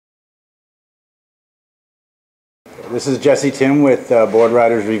This is Timm with Board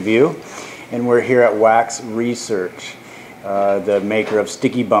Riders Review, and we're here at Wax Research, the maker of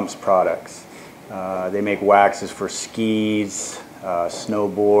Sticky Bumps products. They make waxes for skis,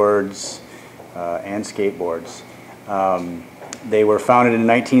 snowboards, and skateboards. They were founded in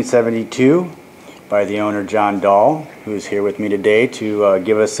 1972 by the owner Dahl, who is here with me today to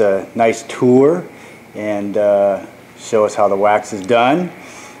give us a nice tour and show us how the wax is done.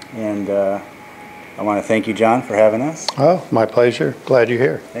 And I want to thank you, John, for having us. Oh, my pleasure. Glad you're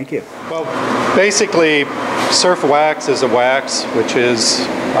here. Thank you. Well, basically, surf wax is a wax which is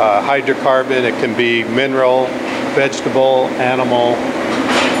hydrocarbon. It can be mineral, vegetable, animal,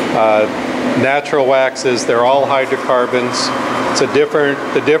 natural waxes. They're all hydrocarbons.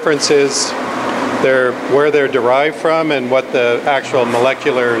 The difference is where they're derived from and what the actual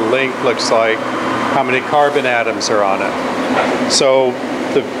molecular link looks like, how many carbon atoms are on it. So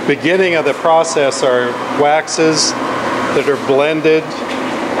the beginning of the process are waxes that are blended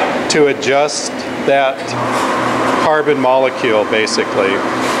to adjust that carbon molecule, basically.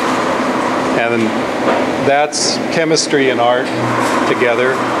 And that's chemistry and art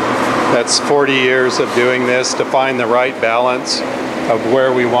together. That's 40 years of doing this to find the right balance of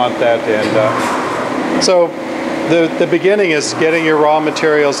where we want that to end up. So the beginning is getting your raw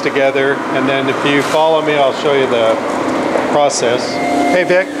materials together, and then if you follow me, I'll show you the process. Hey,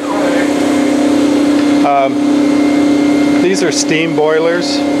 Vic. These are steam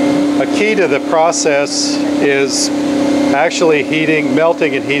boilers. A key to the process is actually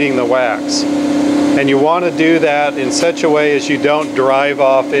melting and heating the wax. And you want to do that in such a way as you don't drive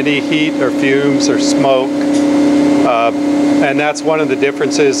off any heat or fumes or smoke. And that's one of the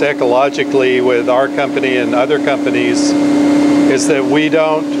differences ecologically with our company and other companies, is that we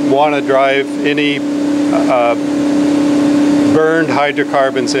don't want to drive any burned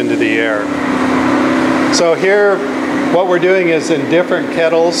hydrocarbons into the air. So here, what we're doing is in different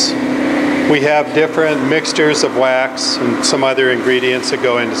kettles, we have different mixtures of wax and some other ingredients that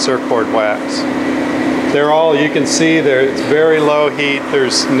go into surfboard wax. They're all, you can see, it's very low heat.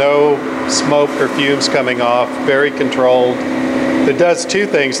 There's no smoke or fumes coming off, very controlled. It does two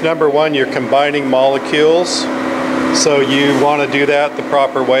things. Number one, you're combining molecules. So you want to do that the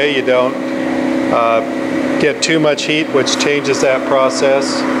proper way. You don't get too much heat, which changes that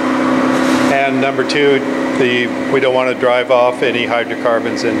process. And number two, we don't want to drive off any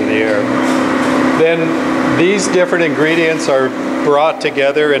hydrocarbons into the air. Then these different ingredients are brought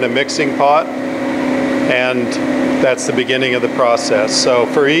together in a mixing pot, and that's the beginning of the process. So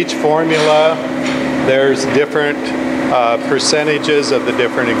for each formula, there's different percentages of the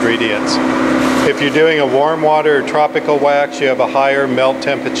different ingredients. If you're doing a warm water or tropical wax, you have a higher melt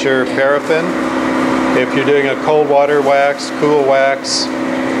temperature paraffin. If you're doing a cold water wax, cool wax,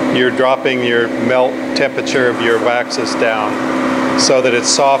 you're dropping your melt temperature of your waxes down so that it's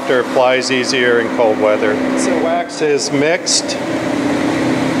softer, flies easier in cold weather. So wax is mixed.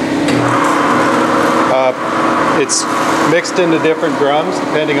 It's mixed into different drums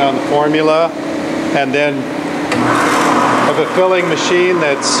depending on the formula, and then of a filling machine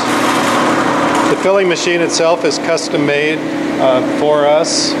the filling machine itself is custom made for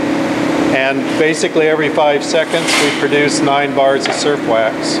us. And basically every 5 seconds we produce 9 bars of surf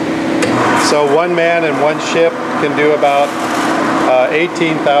wax. So one man in one ship can do about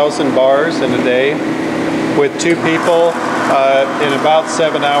 18,000 bars in a day. With 2 people, in about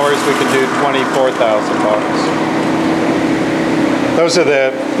 7 hours we can do 24,000 bars. Those are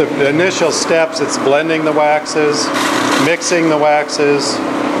the initial steps. It's blending the waxes, mixing the waxes,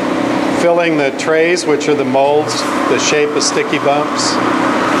 filling the trays, which are the molds, the shape of sticky bumps.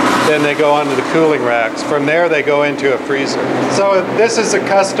 Then they go onto the cooling racks. From there they go into a freezer. So this is a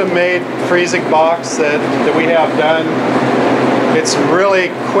custom-made freezing box that we have done. It's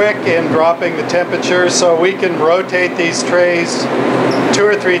really quick in dropping the temperature, so we can rotate these trays 2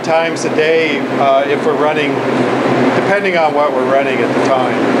 or 3 times a day if we're running, depending on what we're running at the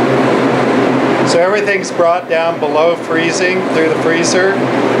time. So everything's brought down below freezing through the freezer.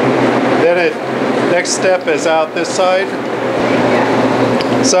 Then next step is out this side.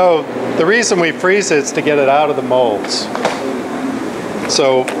 So the reason we freeze it is to get it out of the molds.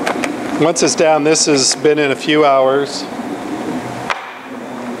 So once it's down, this has been in a few hours.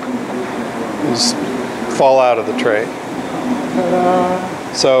 Just fall out of the tray.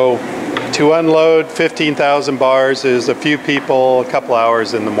 So to unload 15,000 bars is a few people, a couple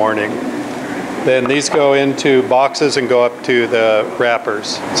hours in the morning. Then these go into boxes and go up to the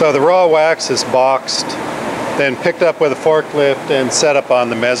wrappers. So the raw wax is boxed, then picked up with a forklift and set up on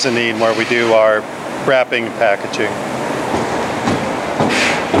the mezzanine where we do our wrapping and packaging.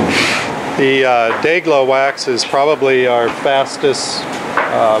 The Dayglow wax is probably our fastest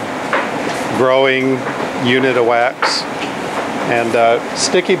growing unit of wax. And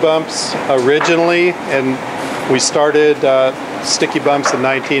sticky bumps originally, and we started sticky bumps in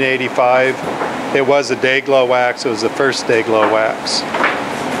 1985. It was a Dayglow wax. It was the first Dayglow wax.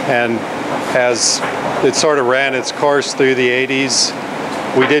 And as it sort of ran its course through the 80s,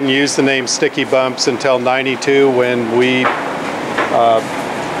 we didn't use the name sticky bumps until 92 when we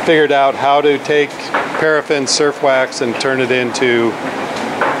figured out how to take paraffin surf wax and turn it into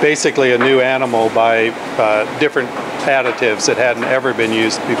basically a new animal by different additives that hadn't ever been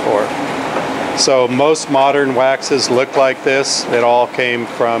used before. So most modern waxes look like this. It all came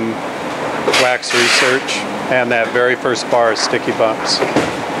from Wax Research and that very first bar of sticky bumps.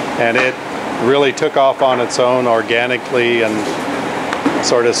 And it really took off on its own organically and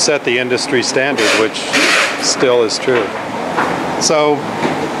sort of set the industry standard, which still is true. So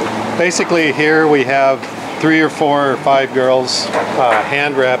basically here we have 3 or 4 or 5 girls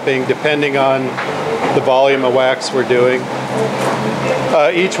hand wrapping, depending on the volume of wax we're doing.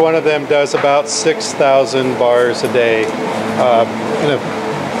 Each one of them does about 6,000 bars a day in a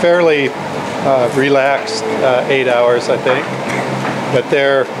fairly relaxed 8 hours, I think. But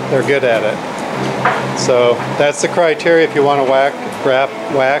they're good at it. So that's the criteria if you want to wrap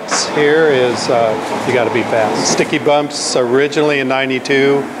wax here is you got to be fast. Sticky bumps originally in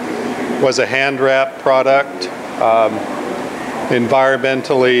 '92 was a hand wrap product,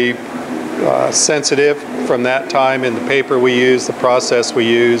 environmentally sensitive from that time in the paper we use, the process we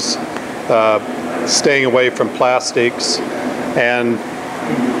use, staying away from plastics, and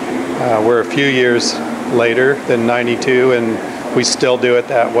we're a few years later than '92 and we still do it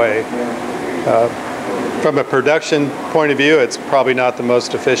that way. From a production point of view, it's probably not the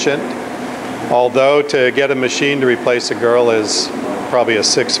most efficient, although to get a machine to replace a girl is probably a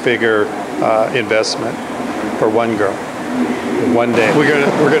 6-figure investment for one girl in one day.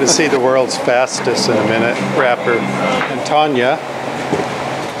 We're gonna see the world's fastest in a minute wrapper. And Tanya,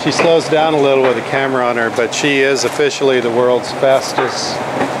 she slows down a little with a camera on her, but she is officially the world's fastest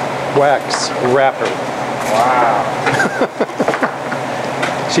wax wrapper. Wow.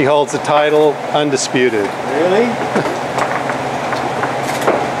 She holds the title undisputed. Really?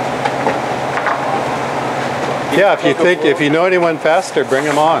 Yeah, if you know anyone faster, bring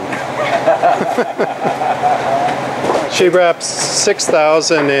them on. She wraps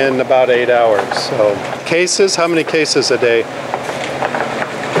 6,000 in about 8 hours. So cases, how many cases a day?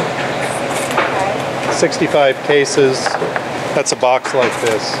 65 cases. That's a box like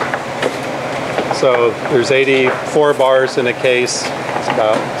this. So there's 84 bars in a case. It's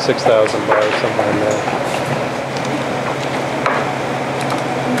about 6,000 bars, somewhere in there.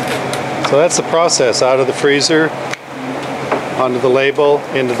 So that's the process, out of the freezer, onto the label,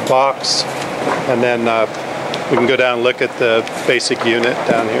 into the box, and then we can go down and look at the basic unit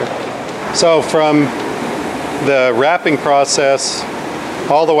down here. So from the wrapping process,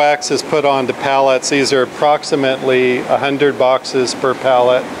 all the wax is put onto pallets. These are approximately 100 boxes per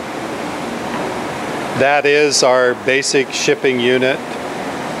pallet. That is our basic shipping unit.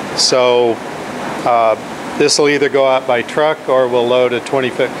 So this will either go out by truck or we'll load a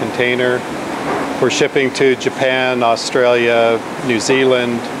 20-foot container. We're shipping to Japan, Australia, New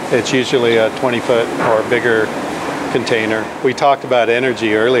Zealand. It's usually a 20-foot or bigger container. We talked about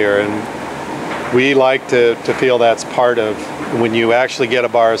energy earlier, and we like to feel that's part of when you actually get a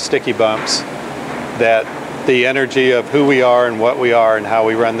bar of sticky bumps, that the energy of who we are and what we are and how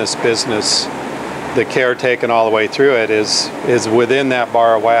we run this business, the care taken all the way through it is within that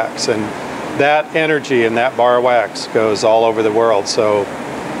bar of wax, and that energy in that bar of wax goes all over the world. So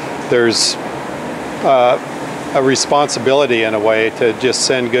there's a responsibility in a way to just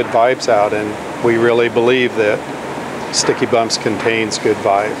send good vibes out, and we really believe that Sticky Bumps contains good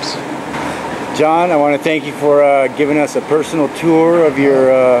vibes. John, I want to thank you for giving us a personal tour of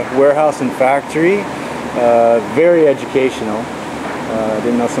your warehouse and factory. Very educational.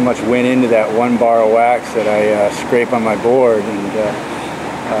 Didn't know so much went into that one bar of wax that I scrape on my board, and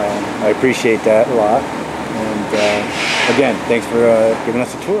I appreciate that a lot. And again, thanks for giving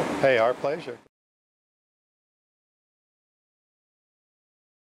us a tour. Hey, our pleasure.